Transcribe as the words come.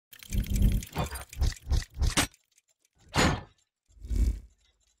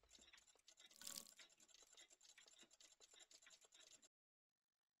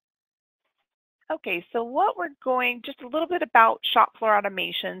Okay, so what we're going, just a little bit about shop floor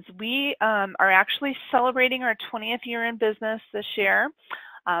automations. We are actually celebrating our 20th year in business this year.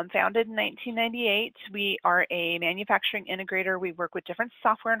 Founded in 1998, we are a manufacturing integrator. We work with different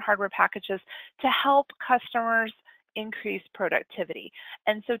software and hardware packages to help customers increase productivity.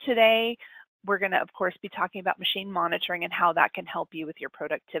 And so today, we're going to, of course, be talking about machine monitoring and how that can help you with your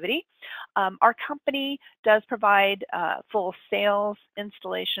productivity. Our company does provide full sales,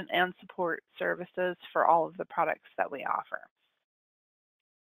 installation, and support services for all of the products that we offer.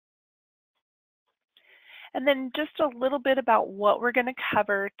 And then just a little bit about what we're going to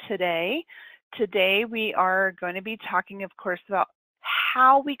cover today. Today, we are going to be talking, of course, about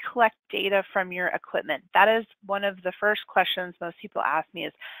how we collect data from your equipment. That is one of the first questions most people ask me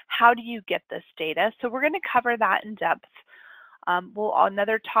is, how do you get this data? So we're going to cover that in depth.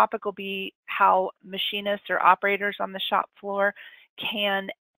 Another topic will be how machinists or operators on the shop floor can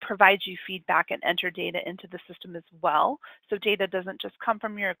provide you feedback and enter data into the system as well. So data doesn't just come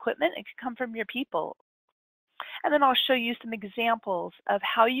from your equipment, it can come from your people. And then I'll show you some examples of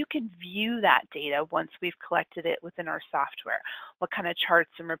how you can view that data once we've collected it within our software, what kind of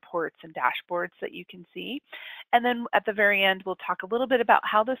charts and reports and dashboards that you can see. And then at the very end, we'll talk a little bit about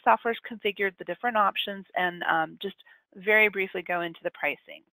how the software is configured, the different options, and just very briefly go into the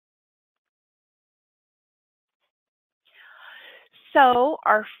pricing. So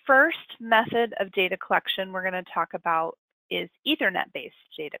our first method of data collection we're going to talk about is Ethernet-based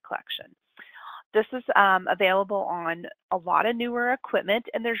data collection. This is available on a lot of newer equipment,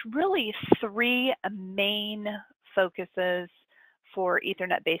 and there's really three main focuses for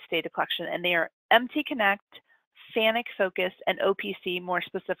Ethernet-based data collection, and they are MT Connect, FANUC Focus, and OPC, more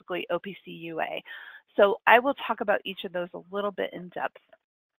specifically OPC UA. So I will talk about each of those a little bit in depth.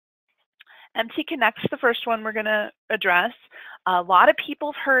 MT Connect's the first one we're going to address. A lot of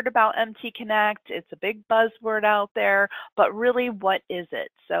people have heard about MT Connect. It's a big buzzword out there, but really, what is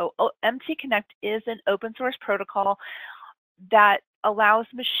it? So MT Connect is an open source protocol that allows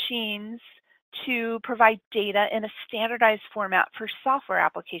machines to provide data in a standardized format for software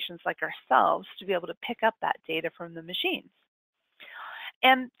applications like ourselves to be able to pick up that data from the machines.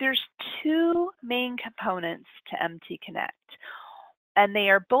 And there's two main components to MT Connect, and they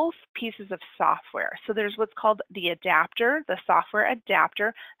are both pieces of software. So there's what's called the adapter, the software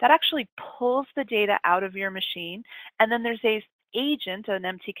adapter, that actually pulls the data out of your machine. And then there's an agent, an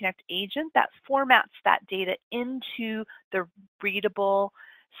MT Connect agent, that formats that data into the readable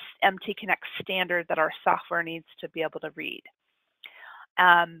MT Connect standard that our software needs to be able to read.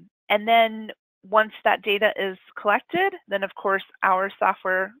 And then once that data is collected, then of course our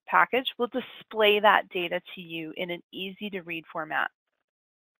software package will display that data to you in an easy to read format.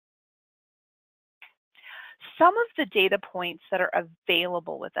 Some of the data points that are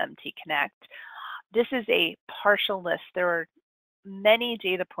available with MT Connect, this is a partial list. There are many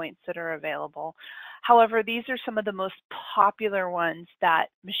data points that are available. However, these are some of the most popular ones that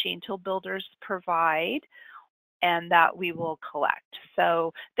machine tool builders provide and that we will collect.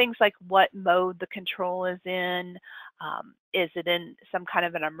 So things like what mode the control is in it in some kind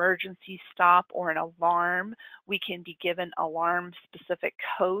of an emergency stop or an alarm? We can be given alarm specific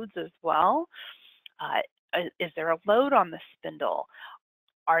codes as well. Is there a load on the spindle?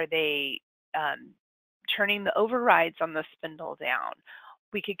 Are they turning the overrides on the spindle down?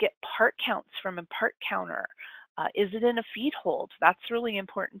 We could get part counts from a part counter. Is it in a feed hold? That's really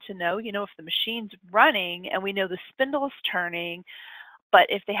important to know. You know, if the machine's running and we know the spindle is turning, but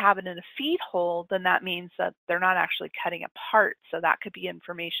if they have it in a feed hold, then that means that they're not actually cutting apart. So that could be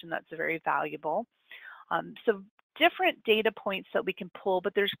information that's very valuable. So different data points that we can pull,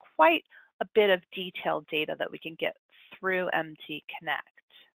 but there's quite a bit of detailed data that we can get through MT Connect.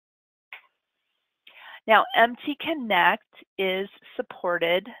 Now, MT Connect is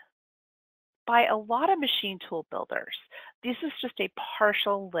supported by a lot of machine tool builders. This is just a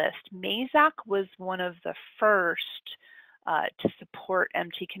partial list. Mazak was one of the first to support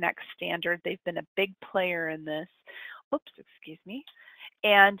MT Connect standard. They've been a big player in this. Oops, excuse me.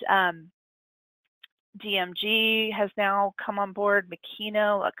 And DMG has now come on board,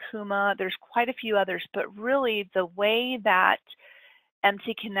 Makino, Akuma, there's quite a few others, but really the way that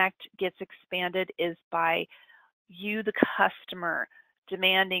MT Connect gets expanded is by you, the customer,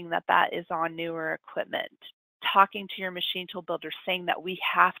 demanding that that is on newer equipment, talking to your machine tool builder, saying that we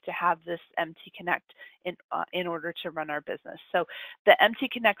have to have this MT Connect in order to run our business. So the MT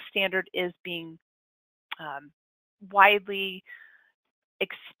Connect standard is being widely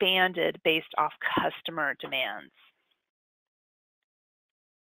expanded based off customer demands.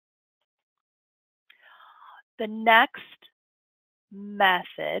 The next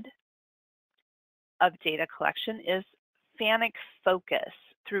method of data collection is FANUC Focus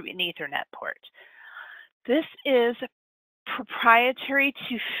through an Ethernet port. This is proprietary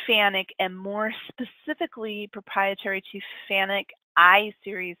to FANUC and more specifically proprietary to FANUC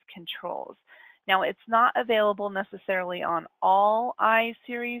I-series controls. Now, it's not available necessarily on all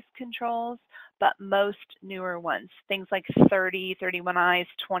I-series controls, but most newer ones, things like 30, 31Is,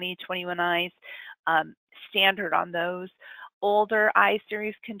 20, 21Is, standard on those. Older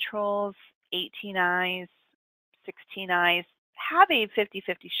I-series controls, 18Is, 16Is, have a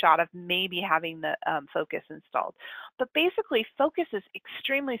 50-50 shot of maybe having the Focus installed. But basically, Focus is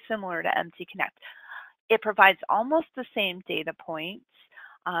extremely similar to MT Connect. It provides almost the same data points.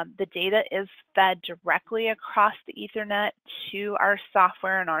 The data is fed directly across the Ethernet to our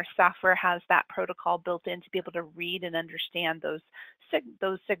software, and our software has that protocol built in to be able to read and understand those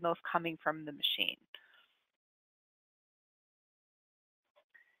signals coming from the machine.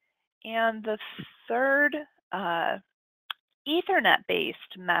 And the third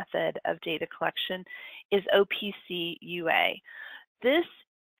Ethernet-based method of data collection is OPC UA. This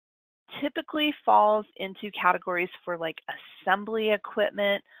typically falls into categories for like assembly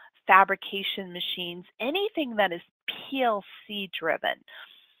equipment, fabrication machines, anything that is PLC driven.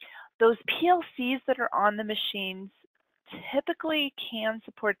 Those PLCs that are on the machines typically can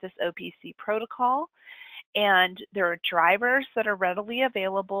support this OPC protocol, and there are drivers that are readily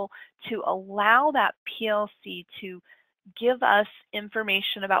available to allow that PLC to give us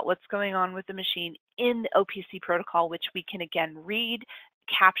information about what's going on with the machine in the OPC protocol, which we can again read,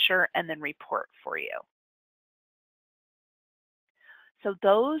 capture, and then report for you. So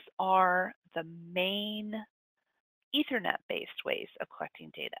those are the main Ethernet-based ways of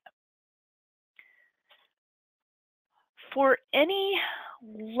collecting data. For any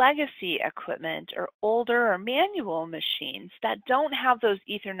legacy equipment or older or manual machines that don't have those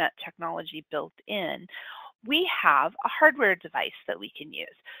Ethernet technology built in, we have a hardware device that we can use.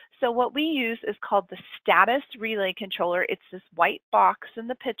 So what we use is called the status relay controller. It's this white box in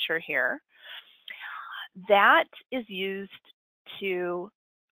the picture here. That is used to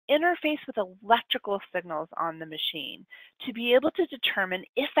interface with electrical signals on the machine to be able to determine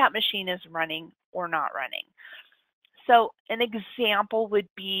if that machine is running or not running. So an example would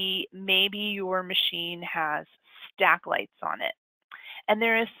be maybe your machine has stack lights on it, and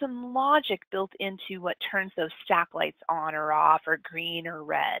there is some logic built into what turns those stack lights on or off or green or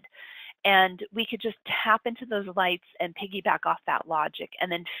red. And we could just tap into those lights and piggyback off that logic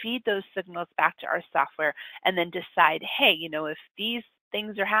and then feed those signals back to our software and then decide, hey, you know, if these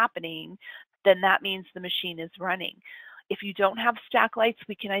things are happening, then that means the machine is running. If you don't have stack lights,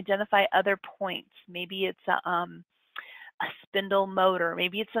 we can identify other points. Maybe it's a spindle motor,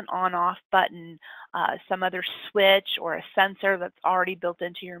 maybe it's an on-off button, some other switch or a sensor that's already built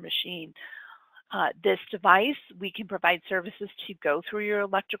into your machine. This device, we can provide services to go through your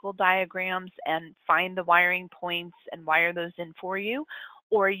electrical diagrams and find the wiring points and wire those in for you,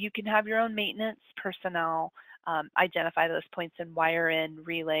 or you can have your own maintenance personnel identify those points and wire in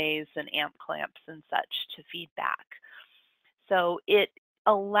relays and amp clamps and such to feed back. So it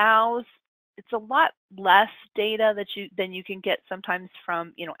allows, it's a lot less data that than you can get sometimes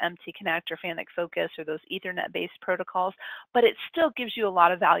from, you know, MT Connect or FANUC Focus or those Ethernet-based protocols, but it still gives you a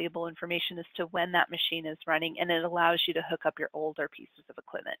lot of valuable information as to when that machine is running, and it allows you to hook up your older pieces of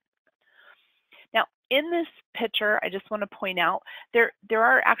equipment. Now, in this picture, I just want to point out there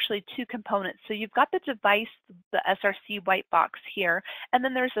are actually two components. So you've got the device, the SRC white box here, and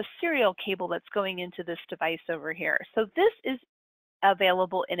then there's a serial cable that's going into this device over here. So this is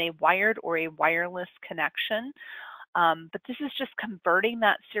available in a wired or a wireless connection, but this is just converting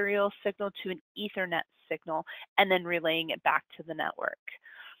that serial signal to an Ethernet signal and then relaying it back to the network.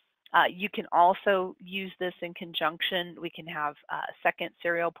 You can also use this in conjunction. We can have a second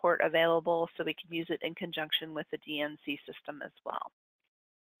serial port available, so we can use it in conjunction with the DNC system as well.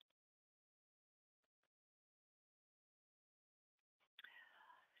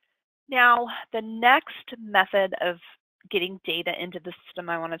 Now, the next method of getting data into the system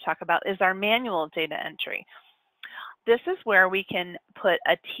I want to talk about is our manual data entry. This is where we can put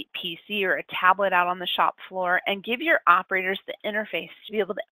a PC or a tablet out on the shop floor and give your operators the interface to be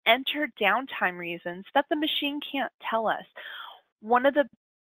able to enter downtime reasons that the machine can't tell us. One of the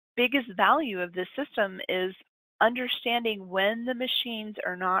biggest value of this system is understanding when the machines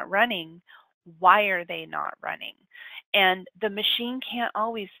are not running, why are they not running? And the machine can't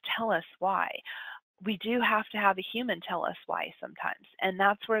always tell us why. We do have to have a human tell us why sometimes, and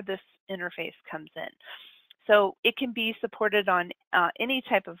that's where this interface comes in. So it can be supported on any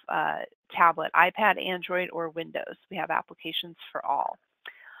type of tablet, iPad, Android, or Windows. We have applications for all.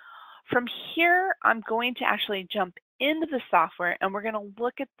 From here, I'm going to actually jump into the software, and we're going to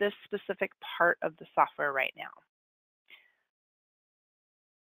look at this specific part of the software right now.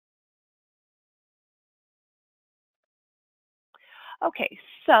 Okay,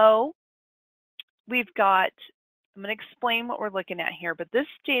 so we've got, I'm going to explain what we're looking at here, but this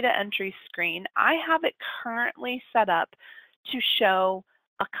data entry screen, I have it currently set up to show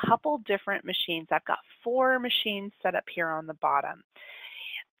a couple different machines. I've got 4 machines set up here on the bottom.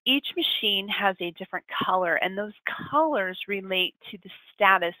 Each machine has a different color, and those colors relate to the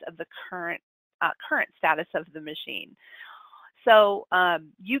status of the current status of the machine. So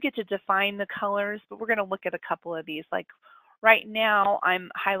you get to define the colors, but we're going to look at a couple of these. Like right now,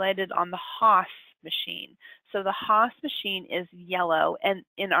 I'm highlighted on the Haas machine. So the Haas machine is yellow, and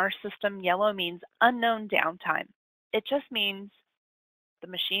in our system, yellow means unknown downtime. It just means the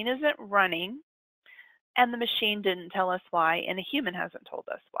machine isn't running, and the machine didn't tell us why, and a human hasn't told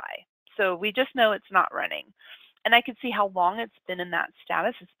us why. So we just know it's not running. And I can see how long it's been in that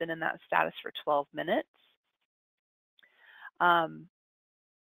status. It's been in that status for 12 minutes.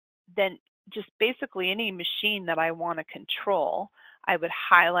 Then just basically any machine that I want to control, I would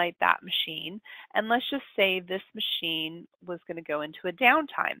highlight that machine. And let's just say this machine was going to go into a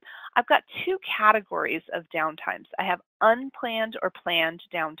downtime. I've got 2 categories of downtimes. I have unplanned or planned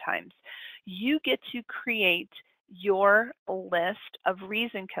downtimes. You get to create your list of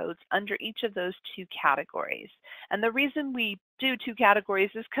reason codes under each of those 2 categories. And the reason we do 2 categories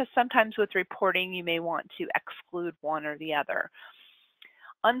is because sometimes with reporting, you may want to exclude one or the other.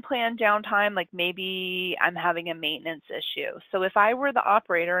 Unplanned downtime, like maybe I'm having a maintenance issue. So if I were the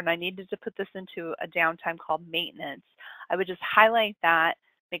operator and I needed to put this into a downtime called maintenance, I would just highlight that,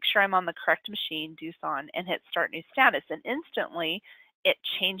 make sure I'm on the correct machine, DUSON, and hit start new status. And instantly it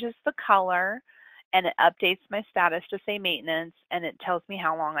changes the color and it updates my status to say maintenance, and it tells me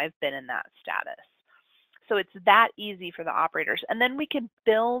how long I've been in that status. So it's that easy for the operators. And then we can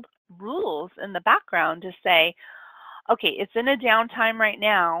build rules in the background to say, okay, it's in a downtime right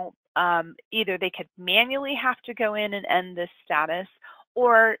now. Either they could manually have to go in and end this status,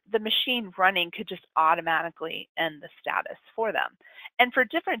 or the machine running could just automatically end the status for them. And for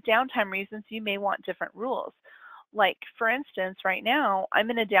different downtime reasons, you may want different rules. Like, for instance, right now,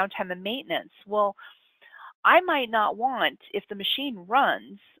 I'm in a downtime of maintenance. Well, I might not want, if the machine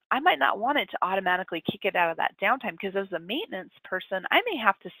runs, I might not want it to automatically kick it out of that downtime, because as a maintenance person, I may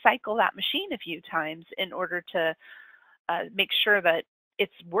have to cycle that machine a few times in order to make sure that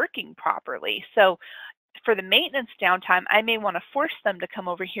it's working properly. So for the maintenance downtime, I may want to force them to come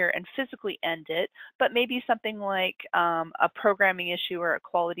over here and physically end it, but maybe something like a programming issue or a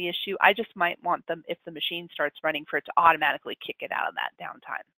quality issue, I just might want them, if the machine starts running, for it to automatically kick it out of that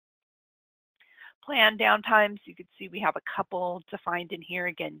downtime. Planned downtimes, you can see we have a couple defined in here.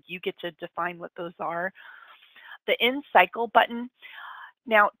 Again, you get to define what those are. The end cycle button.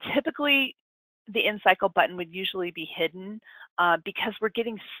 Now, typically, the end cycle button would usually be hidden because we're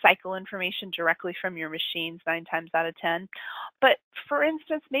getting cycle information directly from your machines 9 times out of 10. But for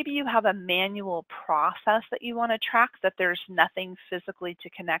instance, maybe you have a manual process that you want to track that there's nothing physically to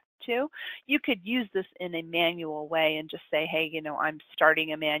connect to. You could use this in a manual way and just say, hey, you know, I'm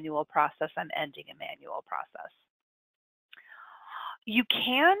starting a manual process, I'm ending a manual process. You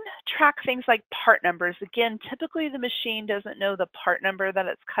can track things like part numbers. Again, typically the machine doesn't know the part number that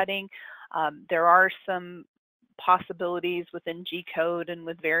it's cutting. There are some possibilities within G-code and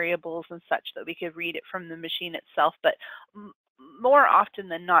with variables and such that we could read it from the machine itself, but more often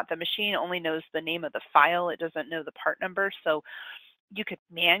than not, the machine only knows the name of the file. It doesn't know the part number. So you could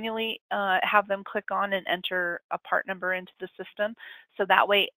manually have them click on and enter a part number into the system. So that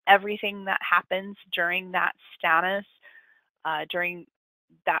way, everything that happens during that status, during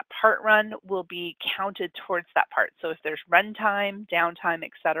that part run, will be counted towards that part. So if there's runtime, downtime,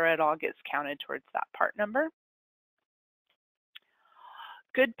 etc., it all gets counted towards that part number.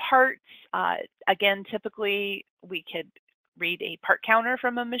 Good parts, again, typically we could read a part counter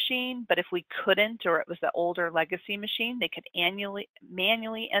from a machine, but if we couldn't, or it was an older legacy machine, they could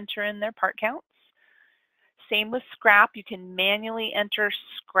manually enter in their part counts. Same with scrap. You can manually enter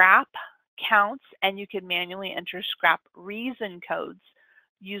scrap counts, and you can manually enter scrap reason codes.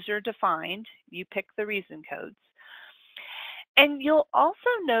 User defined, you pick the reason codes. And you'll also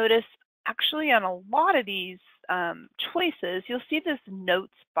notice, actually, on a lot of these choices, you'll see this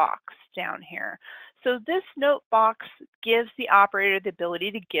notes box down here. So this note box gives the operator the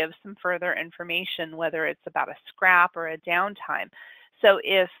ability to give some further information, whether it's about a scrap or a downtime. So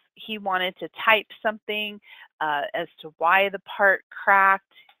if he wanted to type something as to why the part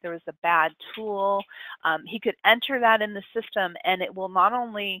cracked, there was a bad tool, he could enter that in the system, and it will not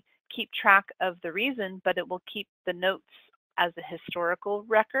only keep track of the reason, but it will keep the notes as a historical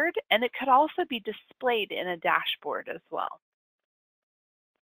record, and it could also be displayed in a dashboard as well.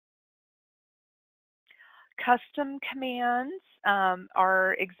 Custom commands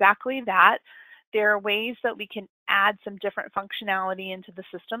are exactly that. There are ways that we can add some different functionality into the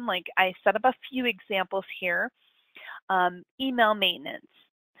system. Like I set up a few examples here. Email maintenance.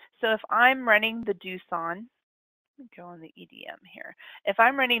 So if I'm running the DUSON, let me go on the EDM here. If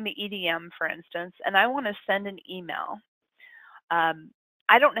I'm running the EDM, for instance, and I want to send an email,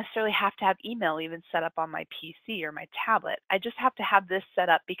 I don't necessarily have to have email even set up on my PC or my tablet. I just have to have this set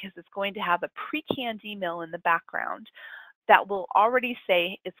up because it's going to have a pre-canned email in the background that will already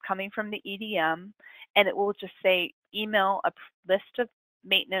say it's coming from the EDM, and it will just say email a list of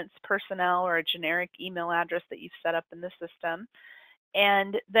maintenance personnel or a generic email address that you've set up in the system.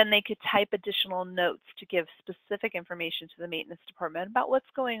 And then they could type additional notes to give specific information to the maintenance department about what's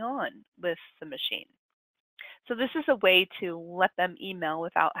going on with the machine. So this is a way to let them email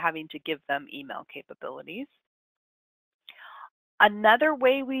without having to give them email capabilities. Another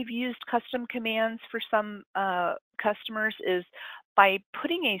way we've used custom commands for some customers is by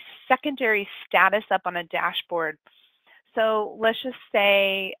putting a secondary status up on a dashboard. So let's just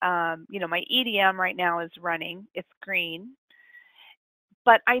say, my EDM right now is running, it's green,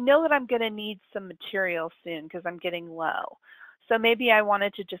 but I know that I'm going to need some material soon because I'm getting low. So maybe I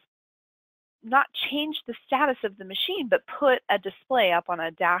wanted to just not change the status of the machine, but put a display up on a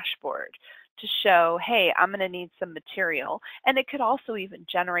dashboard to show, hey, I'm going to need some material. And it could also even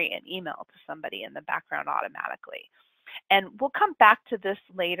generate an email to somebody in the background automatically. And we'll come back to this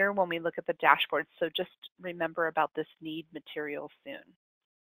later when we look at the dashboard. So just remember about this need material soon.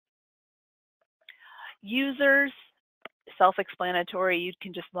 Users, self-explanatory. You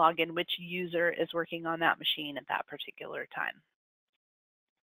can just log in which user is working on that machine at that particular time.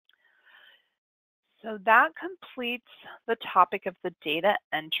 So that completes the topic of the data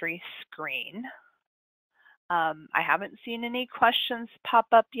entry screen. I haven't seen any questions pop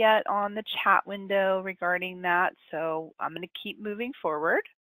up yet on the chat window regarding that, so I'm going to keep moving forward.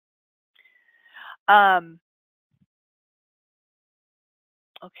 Okay,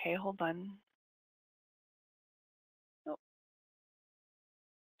 hold on.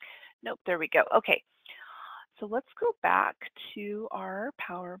 Nope, there we go. Okay, so let's go back to our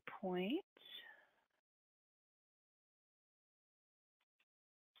PowerPoint.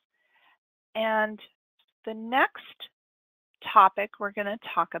 And the next topic we're going to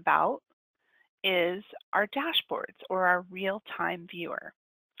talk about is our dashboards or our real-time viewer.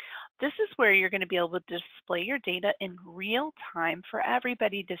 This is where you're going to be able to display your data in real time for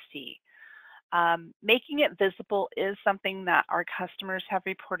everybody to see. Making it visible is something that our customers have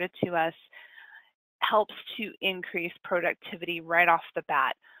reported to us helps to increase productivity right off the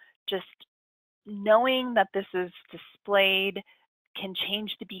bat. Just knowing that this is displayed can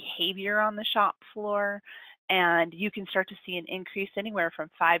change the behavior on the shop floor, and you can start to see an increase anywhere from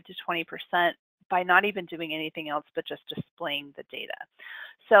 5 to 20% by not even doing anything else but just displaying the data.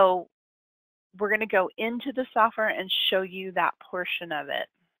 So we're going to go into the software and show you that portion of it.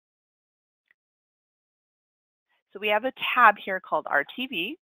 So we have a tab here called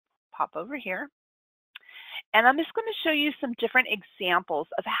RTV. Pop over here. And I'm just going to show you some different examples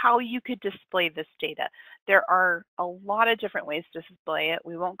of how you could display this data. There are a lot of different ways to display it.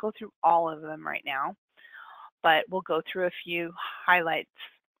 We won't go through all of them right now, but we'll go through a few highlights.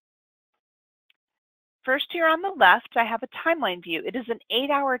 First, here on the left, I have a timeline view. It is an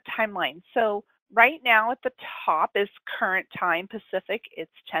 8-hour timeline. So right now at the top is current time Pacific.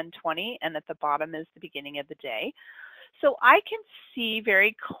 It's 10:20, and at the bottom is the beginning of the day. So I can see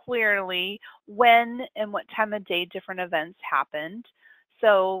very clearly when and what time of day different events happened.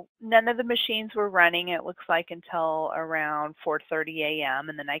 So none of the machines were running, it looks like, until around 4:30 a.m.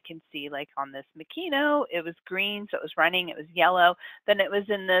 And then I can see, like on this Makino, it was green, so it was running, it was yellow. Then it was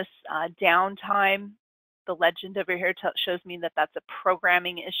in this downtime. The legend over here shows me that that's a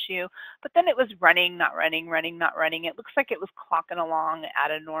programming issue. But then it was running, not running, running, not running. It looks like it was clocking along at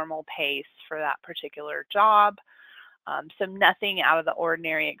a normal pace for that particular job. So nothing out of the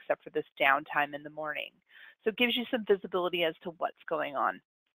ordinary except for this downtime in the morning. So it gives you some visibility as to what's going on.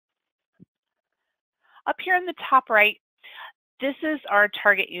 Up here in the top right, this is our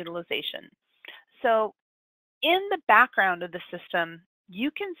target utilization. So in the background of the system,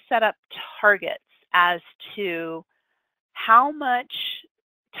 you can set up targets as to how much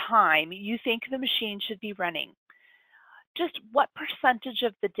time you think the machine should be running. Just what percentage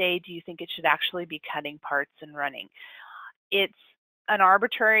of the day do you think it should actually be cutting parts and running? It's an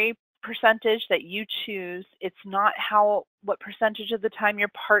arbitrary percentage that you choose. It's not what percentage of the time your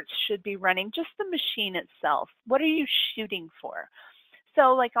parts should be running, just the machine itself. What are you shooting for?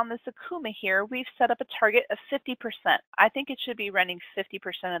 So like on this Akuma here, we've set up a target of 50%. I think it should be running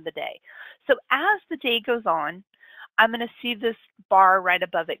 50% of the day. So as the day goes on, I'm going to see this bar right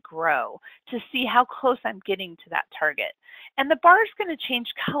above it grow to see how close I'm getting to that target. And the bar is going to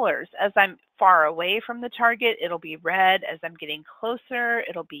change colors. As I'm far away from the target, it'll be red. As I'm getting closer,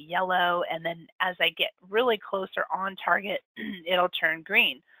 it'll be yellow. And then as I get really closer on target, it'll turn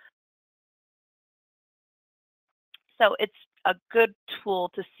green. So it's a good tool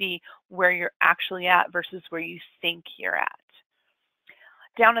to see where you're actually at versus where you think you're at.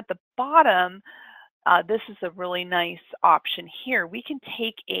 Down at the bottom, this is a really nice option here. We can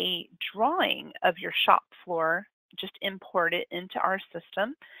take a drawing of your shop floor, just import it into our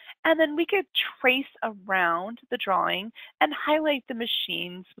system, and then we could trace around the drawing and highlight the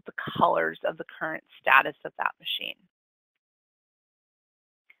machines with the colors of the current status of that machine.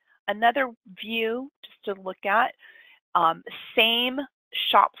 Another view just to look at, same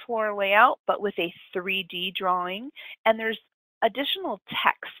shop floor layout, but with a 3D drawing, and there's additional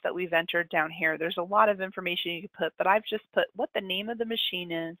text that we've entered down here. There's a lot of information you could put, but I've just put what the name of the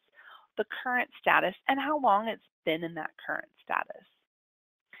machine is, the current status, and how long it's been in that current status.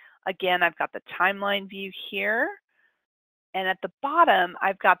 Again, I've got the timeline view here, and at the bottom,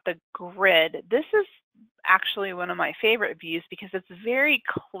 I've got the grid. This is actually one of my favorite views because it's very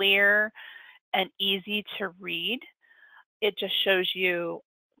clear and easy to read. It just shows you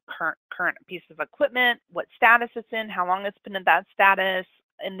current piece of equipment, what status it's in, how long it's been in that status.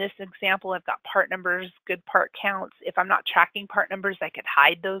 In this example, I've got part numbers, good part counts. If I'm not tracking part numbers, I could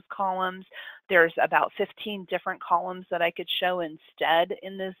hide those columns. There's about 15 different columns that I could show instead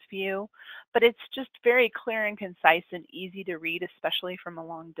in this view. But it's just very clear and concise and easy to read, especially from a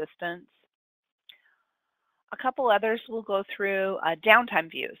long distance. A couple others we'll go through, downtime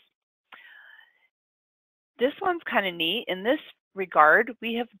views. This one's kind of neat. In this regard,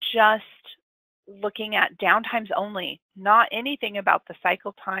 we have just looking at downtimes only, not anything about the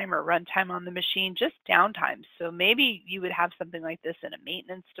cycle time or runtime on the machine, just downtime. So maybe you would have something like this in a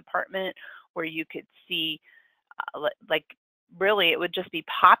maintenance department where you could see, like really it would just be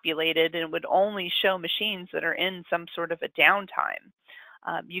populated and it would only show machines that are in some sort of a downtime.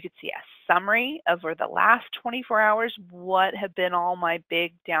 You could see a summary of over the last 24 hours, what have been all my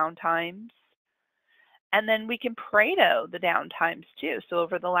big downtimes. And then we can Pareto the downtimes too. So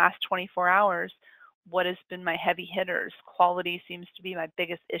over the last 24 hours, what has been my heavy hitters? Quality seems to be my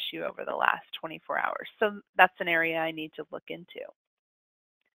biggest issue over the last 24 hours. So that's an area I need to look into.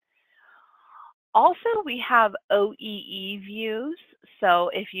 Also, we have OEE views. So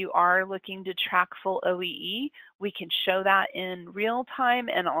if you are looking to track full OEE, we can show that in real time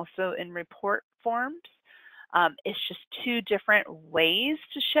and also in report forms. It's just two different ways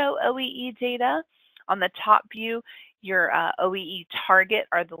to show OEE data. On the top view, your OEE target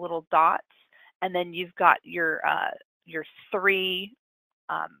are the little dots, and then you've got your three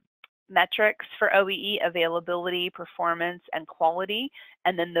metrics for OEE: availability, performance, and quality.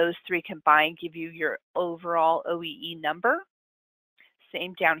 And then those three combined give you your overall OEE number.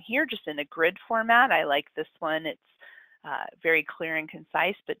 Same down here, just in a grid format. I like this one. It's very clear and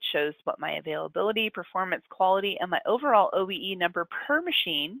concise, but shows what my availability, performance, quality, and my overall OEE number per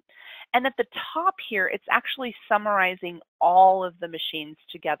machine. And at the top here, it's actually summarizing all of the machines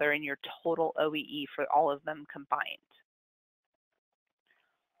together in your total OEE for all of them combined.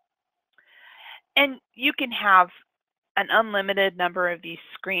 And you can have an unlimited number of these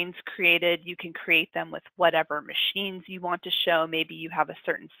screens created. You can create them with whatever machines you want to show. Maybe you have a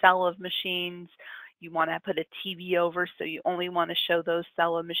certain cell of machines. You want to put a TV over, so you only want to show those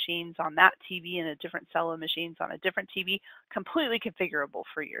cell of machines on that TV and a different cell of machines on a different TV, completely configurable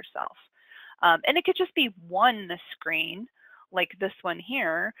for yourself. And it could just be one screen, like this one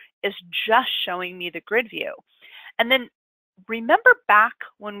here, is just showing me the grid view. And then remember back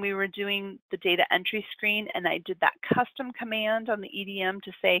when we were doing the data entry screen and I did that custom command on the EDM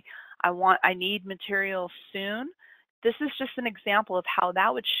to say, I need materials soon? This is just an example of how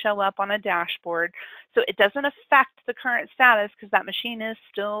that would show up on a dashboard. So it doesn't affect the current status because that machine is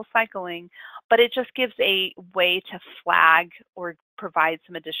still cycling, but it just gives a way to flag or provide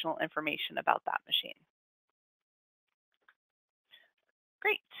some additional information about that machine.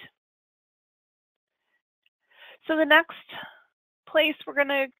 Great. So the next place we're going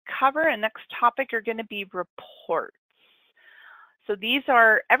to cover and next topic are going to be reports. So these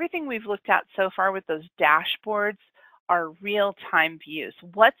are everything we've looked at so far with those dashboards are real-time views.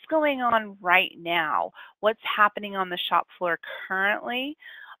 What's going on right now? What's happening on the shop floor currently?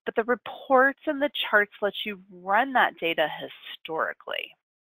 but the reports and the charts let you run that data historically.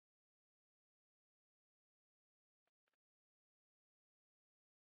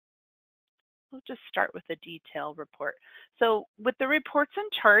 We'll just start with the detail report. So with the reports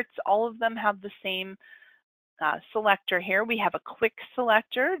and charts, all of them have the same selector here. We have a quick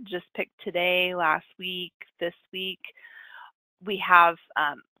selector, just pick today, last week, this week. We have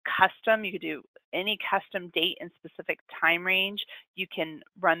custom, you could do any custom date and specific time range. You can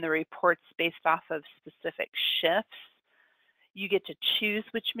run the reports based off of specific shifts. You get to choose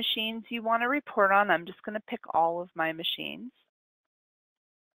which machines you want to report on. I'm just going to pick all of my machines.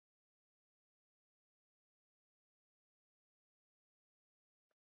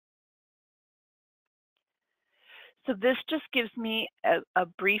 So this just gives me a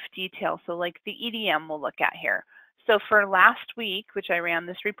brief detail. So like the EDM we'll look at here. So for last week, which I ran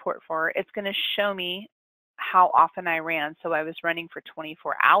this report for, it's going to show me how often I ran. So I was running for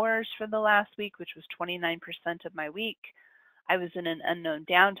 24 hours for the last week, which was 29% of my week. I was in an unknown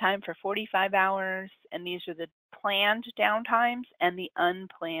downtime for 45 hours, and these are the planned downtimes and the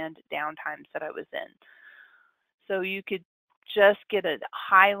unplanned downtimes that I was in. So you could just get a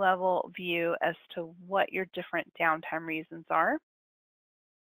high-level view as to what your different downtime reasons are.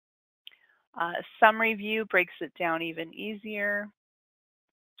 Summary view breaks it down even easier.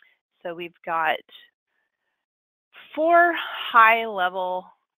 So we've got 4 high-level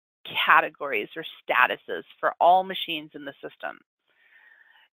categories or statuses for all machines in the system.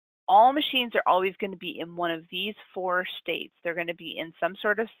 All machines are always going to be in one of these 4 states. They're going to be in some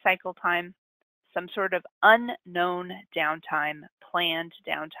sort of cycle time, some sort of unknown downtime, planned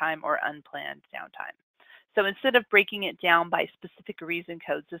downtime, or unplanned downtime. So instead of breaking it down by specific reason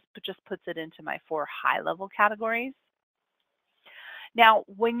codes, this just puts it into my 4 high-level categories. Now,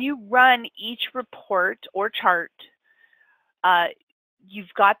 when you run each report or chart,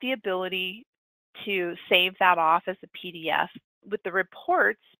 you've got the ability to save that off as a PDF. With the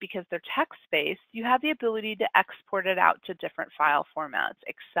reports, because they're text-based, you have the ability to export it out to different file formats,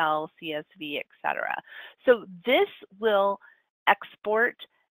 Excel, CSV, etc. So this will export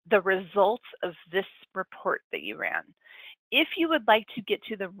the results of this report that you ran. If you would like to get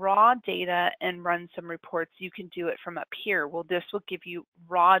to the raw data and run some reports, you can do it from up here. Well, this will give you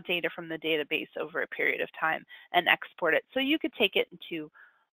raw data from the database over a period of time and export it. So you could take it into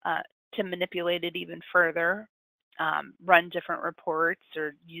to manipulate it even further, run different reports,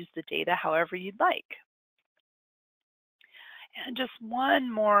 or use the data however you'd like. And just one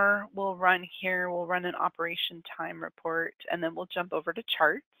more we'll run here. We'll run an operation time report, and then we'll jump over to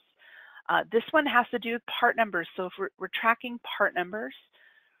charts. This one has to do with part numbers. So if we're tracking part numbers,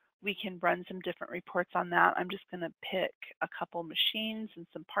 we can run some different reports on that. I'm just going to pick a couple machines and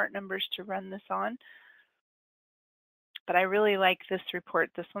some part numbers to run this on. But I really like this report.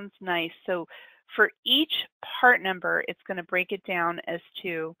 This one's nice. So for each part number, it's going to break it down as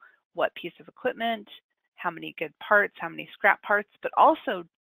to what piece of equipment, how many good parts, how many scrap parts, but also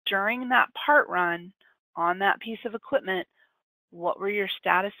during that part run on that piece of equipment, what were your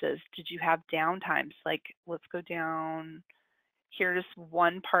statuses? Did you have downtimes? Like, let's go down. Here's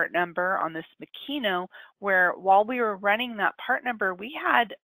one part number on this Makino where while we were running that part number, we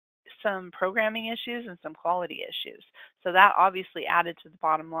had some programming issues and some quality issues. So that obviously added to the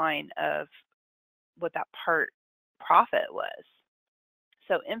bottom line of what that part profit was.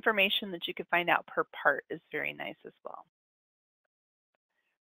 So information that you can find out per part is very nice as well.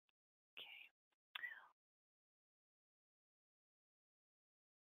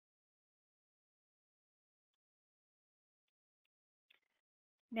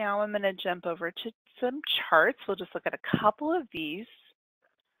 Now I'm going to jump over to some charts. We'll just look at a couple of these.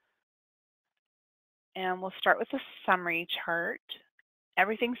 And we'll start with a summary chart.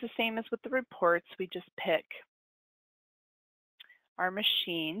 Everything's the same as with the reports. We just pick our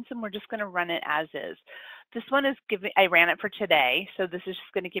machines, and we're just going to run it as is. This one is I ran it for today, so this is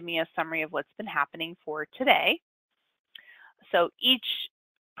just going to give me a summary of what's been happening for today. So each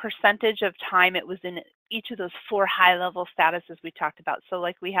percentage of time it was in each of those 4 high-level statuses we talked about. So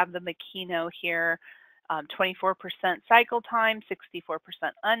like we have the Makino here, 24% cycle time, 64%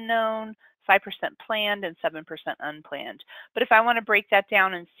 unknown, 5% planned, and 7% unplanned. But if I want to break that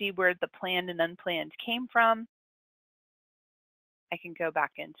down and see where the planned and unplanned came from, I can go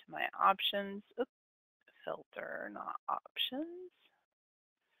back into my options. Oops, filter, not options.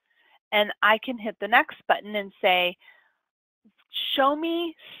 And I can hit the next button and say, show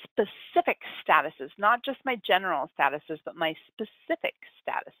me specific statuses, not just my general statuses, but my specific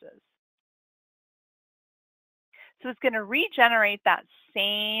statuses. So it's going to regenerate that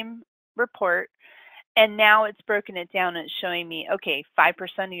same report, And now it's broken it down and it's showing me, okay, 5%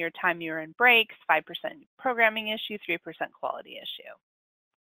 of your time you're in breaks, 5% programming issue, 3% quality issue.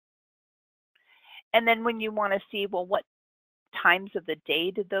 And then when you want to see, well, what times of the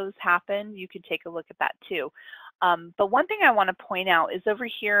day did those happen, you can take a look at that too. But one thing I want to point out is over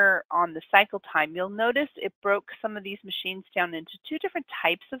here on the cycle time, you'll notice it broke some of these machines down into two different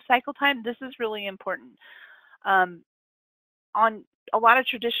types of cycle time. This is really important. On a lot of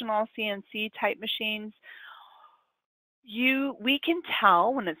traditional CNC type machines, we can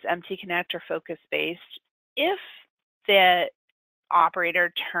tell when it's empty connect or focus based if the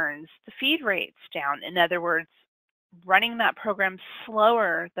operator turns the feed rates down. In other words, running that program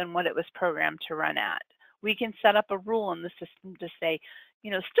slower than what it was programmed to run at. We can set up a rule in the system to say,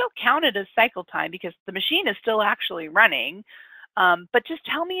 still count it as cycle time because the machine is still actually running, but just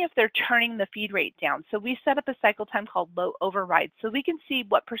tell me if they're turning the feed rate down. So we set up a cycle time called low override, so we can see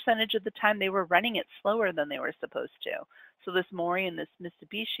what percentage of the time they were running it slower than they were supposed to. So this Mori and this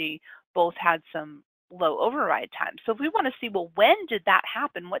Mitsubishi both had some low override time. So if we want to see, well, when did that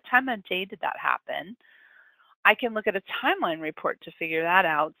happen? What time of day did that happen? I can look at a timeline report to figure that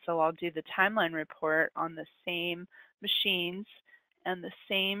out. So I'll do the timeline report on the same machines and the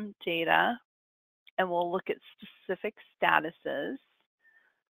same data, and we'll look at specific statuses.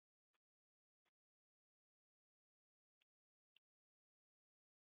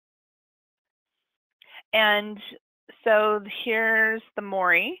 And so here's the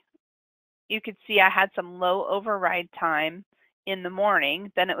Mori. You could see I had some low override time in the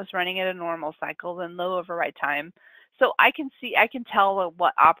morning, then it was running at a normal cycle, then low override time. So I can tell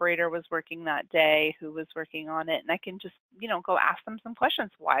what operator was working that day, who was working on it, and I can just, go ask them some questions.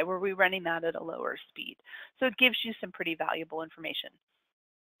 Why were we running that at a lower speed? So it gives you some pretty valuable information.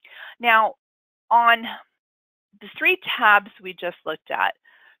 Now, on the three tabs we just looked at,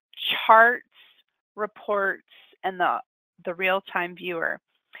 charts, reports, and the real-time viewer,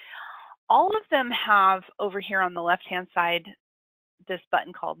 all of them have over here on the left-hand side this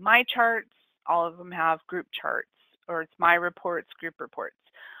button called My Charts. All of them have group charts, or it's My Reports, Group Reports.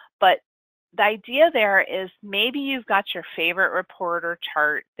 But the idea there is maybe you've got your favorite report or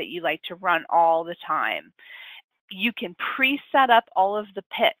chart that you like to run all the time. You can pre-set up all of the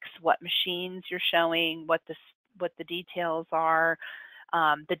picks, what machines you're showing, what the details are,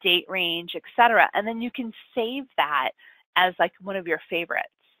 the date range, etc. And then you can save that as like one of your favorites.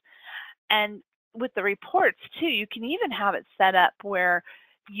 And with the reports too, you can even have it set up where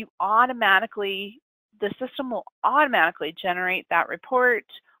the system will automatically generate that report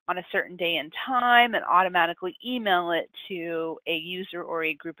on a certain day and time and automatically email it to a user or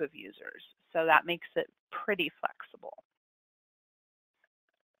a group of users. So that makes it pretty flexible.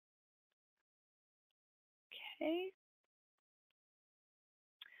 Okay.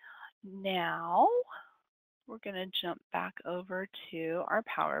 Now, we're going to jump back over to our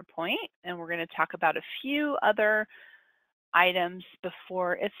PowerPoint, and we're going to talk about a few other items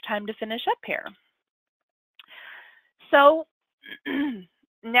before it's time to finish up here. So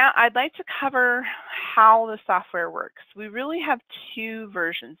now I'd like to cover how the software works. We really have two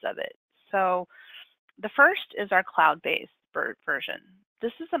versions of it. So the first is our cloud-based version.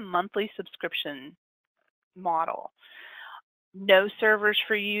 This is a monthly subscription model. No servers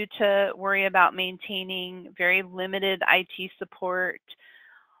for you to worry about maintaining, very limited IT support.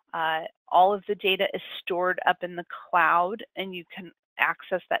 All of the data is stored up in the cloud, and you can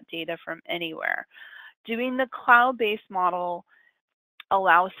access that data from anywhere. Doing the cloud-based model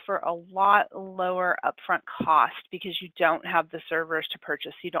allows for a lot lower upfront cost because you don't have the servers to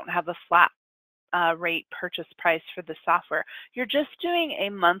purchase. You don't have a flat rate purchase price for the software. You're just doing a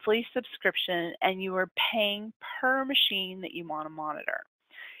monthly subscription, and you are paying per machine that you want to monitor.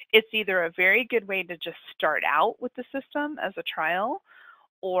 It's either a very good way to just start out with the system as a trial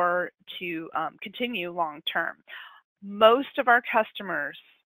or to continue long term. Most of our customers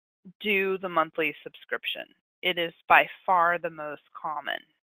do the monthly subscription. It is by far the most common.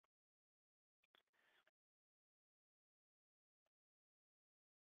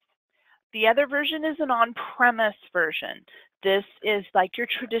 The other version is an on-premise version. This is like your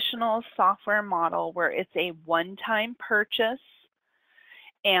traditional software model where it's a one-time purchase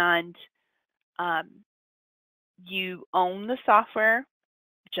and you own the software.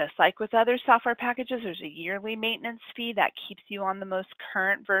 Just like with other software packages, there's a yearly maintenance fee that keeps you on the most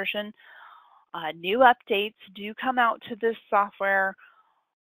current version. New updates do come out to this software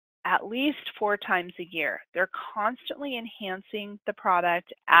at least 4 times a year. They're constantly enhancing the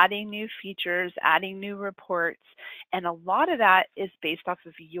product, adding new features, adding new reports, and a lot of that is based off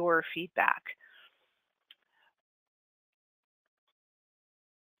of your feedback.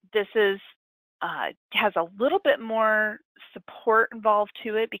 This is has a little bit more support involved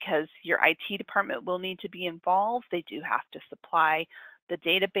to it because your IT department will need to be involved. They do have to supply the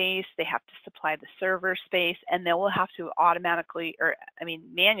database, they have to supply the server space, and they will have to automatically, or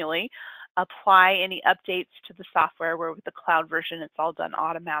manually, apply any updates to the software, where with the cloud version, it's all done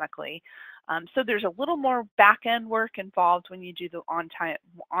automatically. So there's a little more back-end work involved when you do the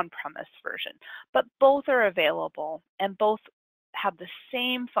on-premise version, but both are available and both have the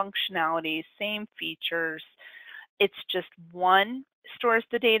same functionality, same features. It's just one stores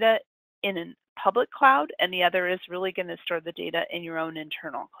the data in a public cloud and the other is really going to store the data in your own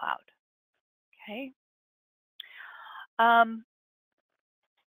internal cloud. Okay.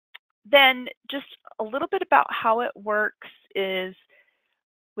 Then just a little bit about how it works is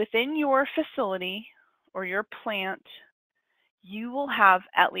within your facility or your plant, you will have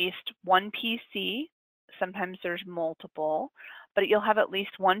at least one PC. Sometimes there's multiple, but you'll have at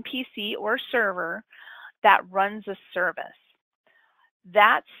least one PC or server that runs a service.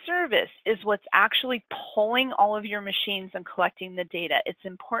 That service is what's actually pulling all of your machines and collecting the data. It's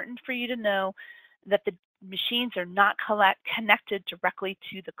important for you to know that the machines are not connected directly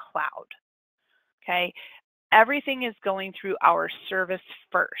to the cloud. Okay, everything is going through our service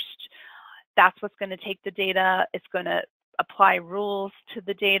first. That's what's going to take the data. It's going to apply rules to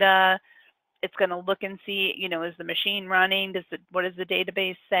the data. It's going to look and see, is the machine running? What does the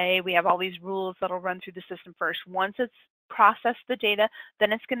database say? We have all these rules that'll run through the system first. Once it's processed the data,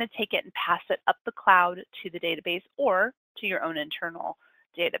 then it's going to take it and pass it up the cloud to the database or to your own internal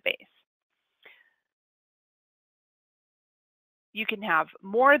database. You can have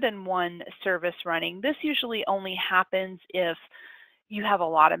more than one service running. This usually only happens if you have a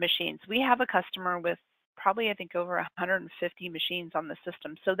lot of machines. We have a customer with probably, I think, over 150 machines on the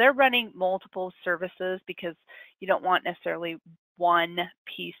system. So they're running multiple services because you don't want necessarily one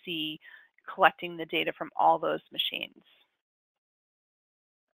PC collecting the data from all those machines.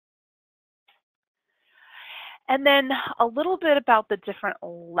 And then a little bit about the different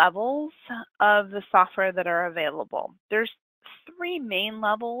levels of the software that are available. There's 3 main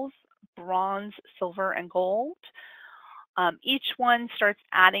levels: bronze, silver, and gold. Each one starts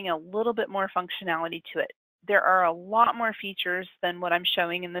adding a little bit more functionality to it. There are a lot more features than what I'm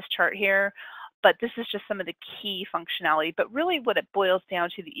showing in this chart here, but this is just some of the key functionality. But really what it boils down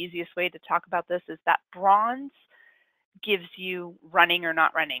to, the easiest way to talk about this, is that bronze gives you running or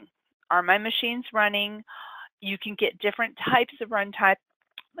not running. Are my machines running? You can get different types of run type,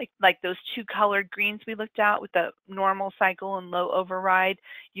 like those 2 colored greens we looked at with the normal cycle and low override.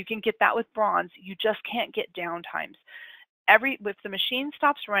 You can get that with bronze. You just can't get downtimes. If the machine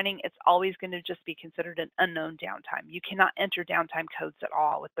stops running, it's always going to just be considered an unknown downtime. You cannot enter downtime codes at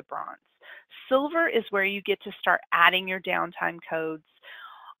all with the bronze. Silver is where you get to start adding your downtime codes.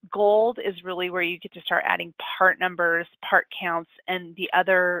 Gold is really where you get to start adding part numbers, part counts, and the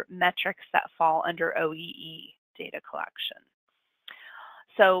other metrics that fall under OEE data collection.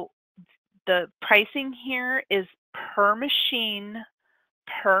 So the pricing here is per machine,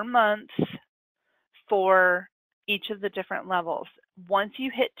 per month for each of the different levels. Once you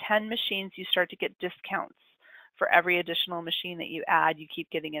hit 10 machines, you start to get discounts. For every additional machine that you add, you keep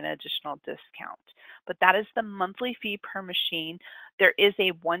getting an additional discount. But that is the monthly fee per machine. There is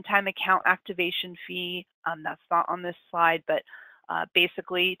a one-time account activation fee. That's not on this slide, but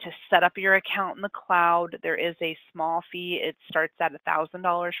basically to set up your account in the cloud, there is a small fee. It starts at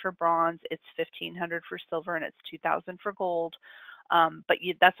 $1,000 for bronze, it's $1,500 for silver, and it's $2,000 for gold. But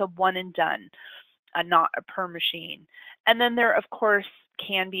that's a one and done, not a per machine. And then there, of course,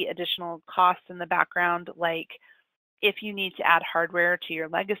 can be additional costs in the background, like if you need to add hardware to your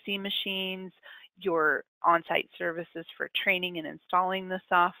legacy machines, your on-site services for training and installing the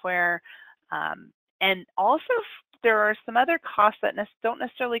software. And also there are some other costs that don't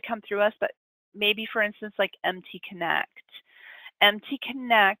necessarily come through us, but maybe, for instance, like MT Connect. MT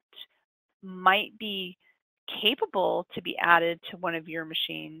Connect might be capable to be added to one of your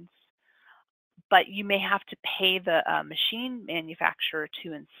machines, but you may have to pay the machine manufacturer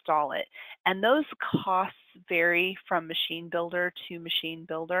to install it. And those costs vary from machine builder to machine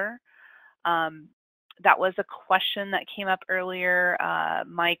builder. That was a question that came up earlier.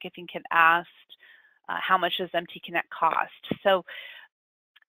 Mike, I think, had asked, how much does MT Connect cost? So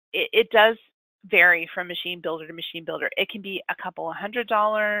it does vary from machine builder to machine builder. It can be a couple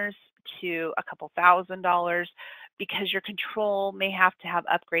 $100 to a couple $1,000 because your control may have to have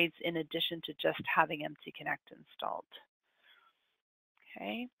upgrades in addition to just having MT Connect installed.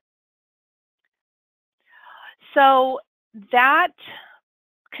 Okay. So that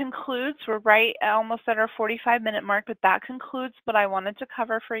concludes, we're right almost at our 45-minute mark, but that concludes what I wanted to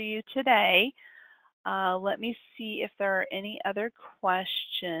cover for you today. Let me see if there are any other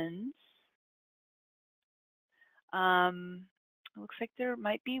questions. Looks like there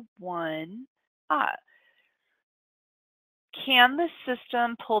might be one. Can the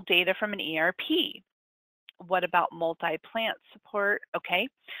system pull data from an ERP? What about multi-plant support? Okay,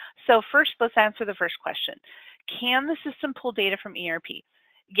 so first let's answer the first question. Can the system pull data from ERP?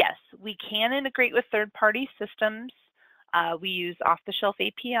 Yes, we can integrate with third-party systems. We use off-the-shelf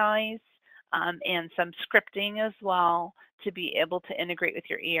APIs and some scripting as well to be able to integrate with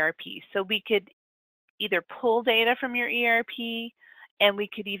your ERP. So we could either pull data from your ERP, and we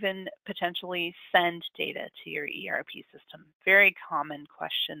could even potentially send data to your ERP system. Very common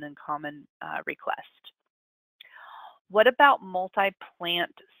question and common request. What about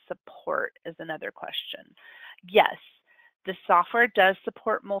multi-plant support is another question. Yes, the software does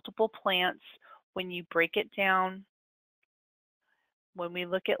support multiple plants. When you break it down, when we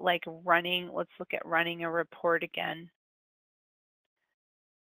look at like running, let's look at running a report again.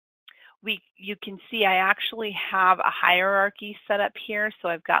 You can see I actually have a hierarchy set up here. So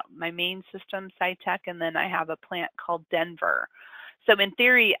I've got my main system, Scytec, and then I have a plant called Denver. So in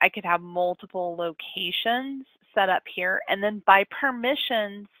theory, I could have multiple locations set up here, and then by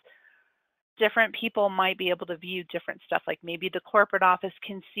permissions, different people might be able to view different stuff. Like maybe the corporate office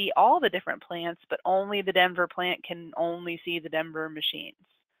can see all the different plants, but only the Denver plant can only see the Denver machines.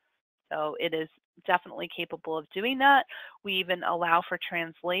 So it is definitely capable of doing that. We even allow for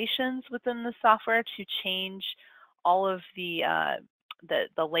translations within the software to change all of the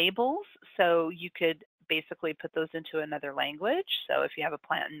labels. So you could basically put those into another language. So if you have a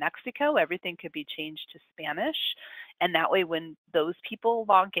plant in Mexico, everything could be changed to Spanish. And that way when those people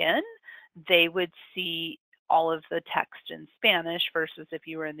log in, they would see all of the text in Spanish versus if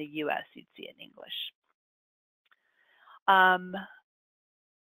you were in the US, you'd see it in English.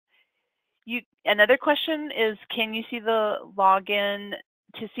 Another question is, can you see the login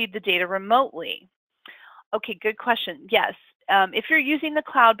to see the data remotely? Okay, good question. Yes. If you're using the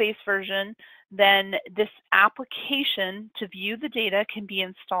cloud-based version, then this application to view the data can be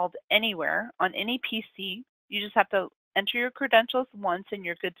installed anywhere on any PC. You just have to enter your credentials once and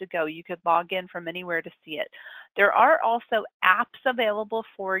you're good to go. You could log in from anywhere to see it. There are also apps available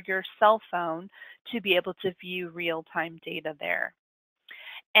for your cell phone to be able to view real-time data there.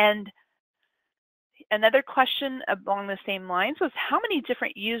 And another question along the same lines was, how many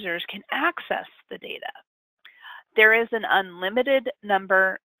different users can access the data? There is an unlimited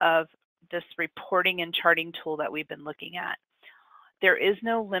number of this reporting and charting tool that we've been looking at. There is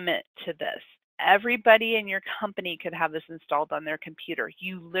no limit to this. Everybody in your company could have this installed on their computer.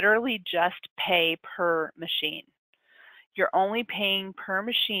 You literally just pay per machine. You're only paying per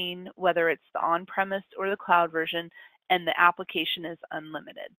machine, whether it's the on-premise or the cloud version, and the application is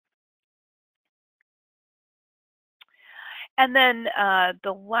unlimited. And then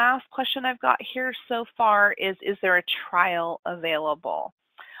the last question I've got here so far is there a trial available?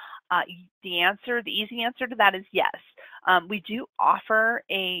 The easy answer to that is yes. We do offer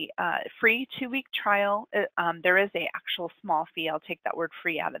a free 2-week trial. There is an actual small fee. I'll take that word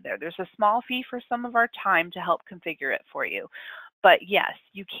free out of there. There's a small fee for some of our time to help configure it for you. But yes,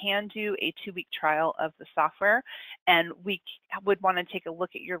 you can do a 2-week trial of the software, and we would want to take a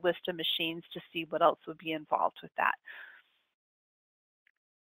look at your list of machines to see what else would be involved with that.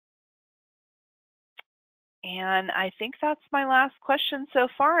 And I think that's my last question so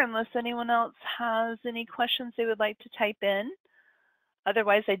far, unless anyone else has any questions they would like to type in.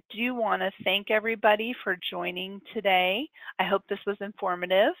 Otherwise, I do want to thank everybody for joining today. I hope this was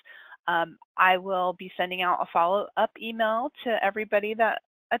informative. I will be sending out a follow-up email to everybody that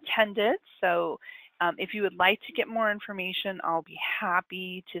attended. So if you would like to get more information, I'll be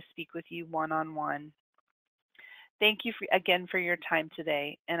happy to speak with you one-on-one. Thank you again for your time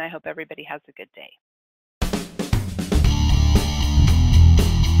today, and I hope everybody has a good day.